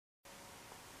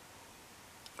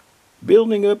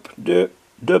building up the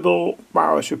double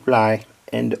power supply,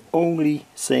 and the only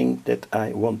thing that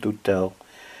I want to tell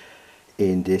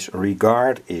in this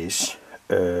regard is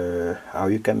how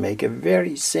you can make a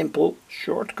very simple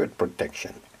shortcut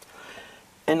protection.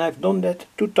 And I've done that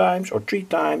 2 times or 3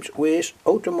 times with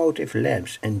automotive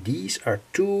lamps, and these are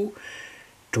two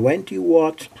 20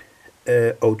 watt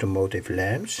automotive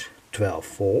lamps, 12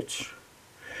 volts.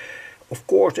 Of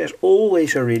course, there's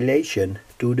always a relation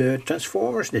to the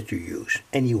transformers that you use.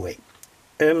 Anyway,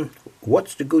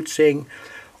 what's the good thing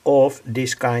of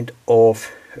this kind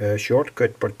of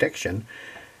shortcut protection?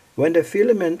 When the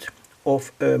filament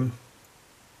of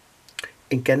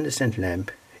incandescent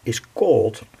lamp is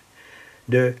cold,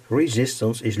 the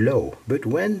resistance is low, but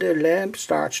when the lamp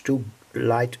starts to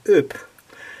light up,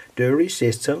 the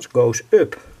resistance goes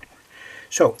up.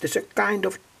 So there's a kind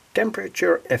of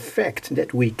temperature effect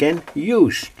that we can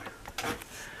use.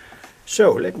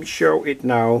 So let me show it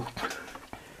now.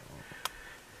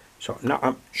 So now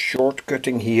I'm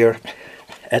shortcutting here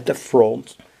at the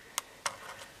front.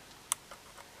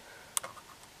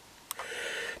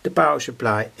 The power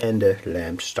supply and the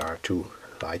lamps start to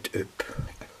light up.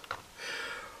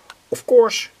 Of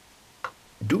course,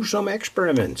 do some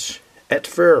experiments. At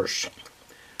first,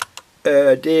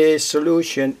 this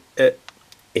solution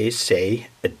is, say,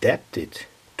 adapted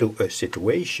to a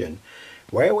situation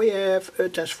where we have a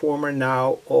transformer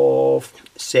now of,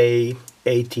 say,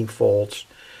 18 volts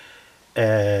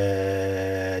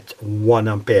at 1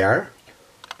 ampere.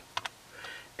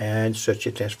 And such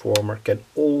a transformer can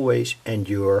always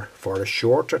endure for a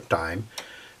shorter time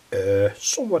a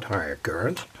somewhat higher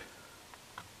current.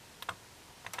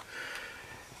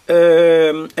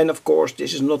 And of course,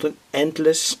 this is not an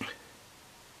endless,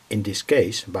 in this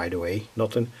case, by the way,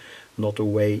 not a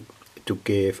way to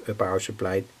give a power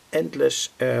supply endless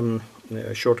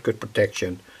shortcut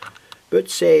protection, but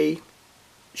say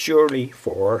surely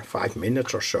for 5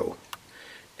 minutes or so.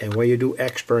 And when you do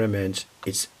experiments,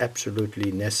 it's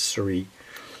absolutely necessary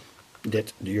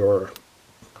that your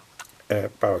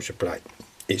power supply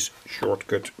is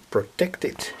shortcut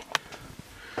protected.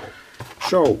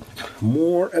 So,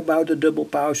 more about the double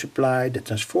power supply. The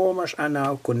transformers are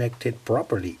now connected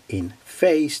properly in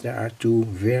phase. There are 2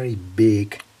 very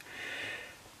big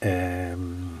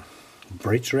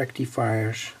bridge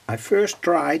rectifiers. I first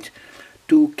tried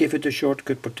to give it a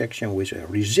shortcut protection with a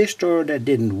resistor. That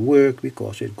didn't work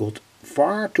because it got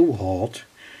far too hot,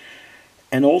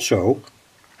 and also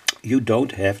you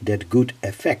don't have that good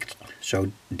effect,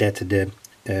 so that the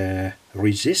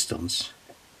resistance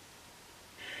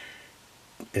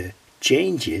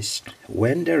changes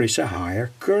when there is a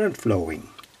higher current flowing.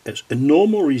 As a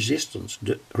normal resistance,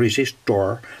 the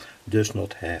resistor does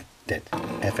not have that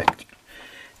effect.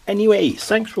 Anyway,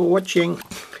 thanks for watching.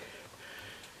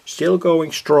 Still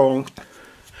going strong.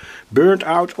 Burned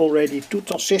out already 2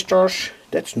 transistors.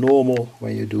 That's normal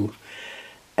when you do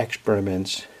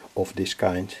experiments of this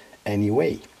kind.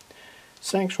 Anyway,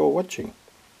 thanks for watching.